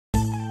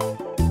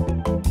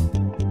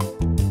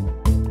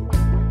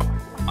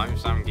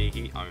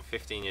Geekie, I'm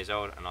 15 years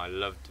old and I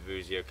love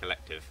Demofest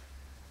Collective.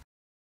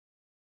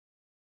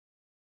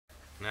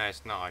 No,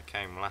 it's not. I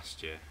came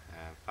last year,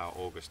 about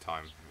August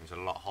time. It was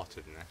a lot hotter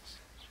than this.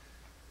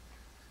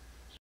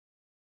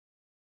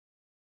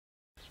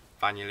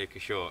 Banja Luka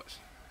shorts.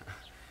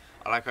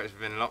 I like how it's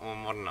been a lot more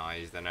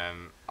modernised, and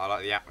I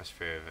like the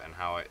atmosphere of it and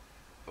how it,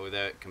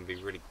 although it can be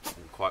really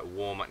quite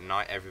warm at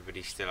night,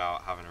 everybody's still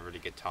out having a really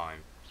good time.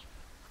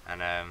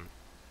 And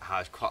how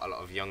there's quite a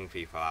lot of young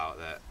people out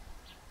that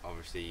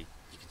obviously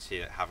you can see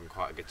that having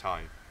quite a good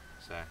time.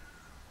 So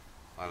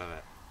I love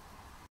it.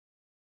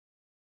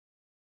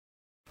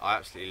 I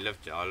absolutely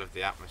loved it. I loved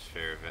the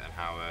atmosphere of it and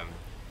how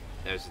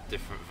there's a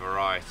different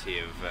variety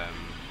of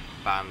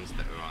bands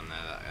that were on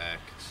there that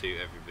could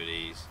suit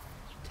everybody's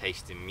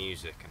taste in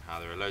music, and how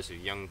there are loads of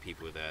young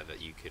people there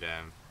that you could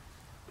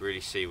really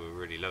see were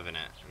really loving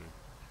it, and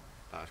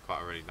that was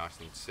quite a really nice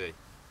thing to see.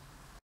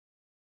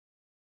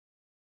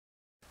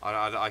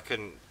 I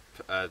couldn't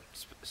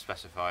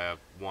specify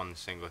one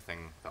single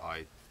thing that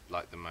I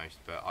liked the most,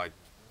 but I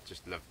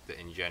just loved it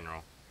in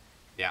general.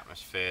 The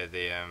atmosphere,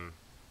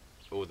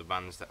 all the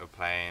bands that were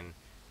playing,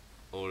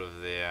 all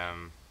of the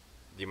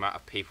amount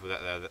of people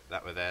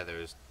that were there.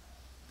 There's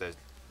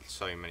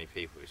so many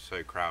people. It's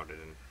so crowded,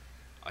 and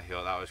I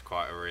thought that was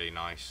quite a really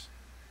nice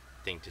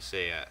thing to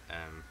see.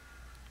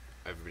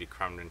 Everybody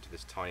crammed into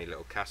this tiny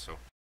little castle.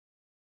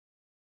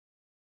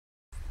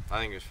 I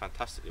think it was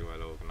fantastically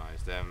well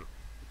organised. It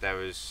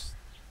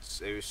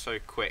was so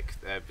quick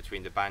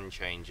between the band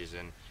changes,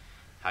 and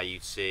how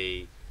you'd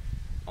see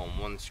on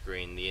one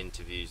screen the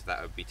interviews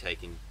that would be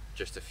taking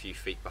just a few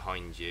feet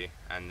behind you,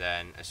 and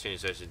then as soon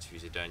as those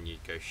interviews are done,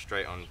 you'd go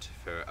straight on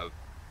for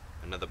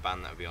another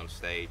band that would be on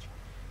stage.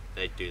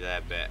 They'd do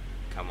their bit,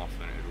 come off,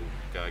 and it would all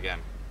go again.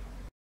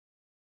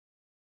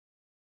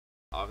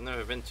 I've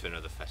never been to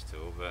another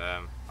festival, but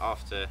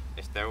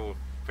if they're all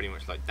pretty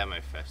much like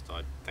Demofest,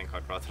 I think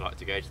I'd rather like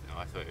to go to them.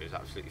 I thought it was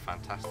absolutely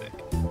fantastic.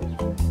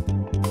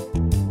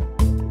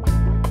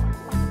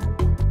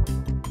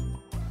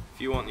 If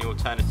you want the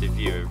alternative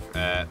view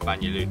of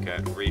Banja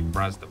Luka, read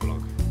Brazda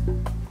blog.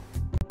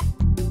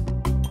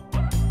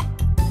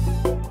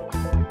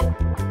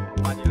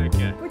 Banja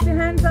Luka. Put your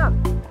hands up.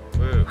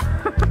 Woo.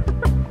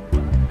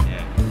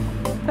 Yeah.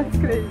 That's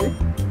crazy.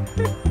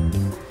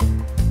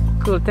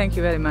 Cool, thank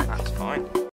you very much.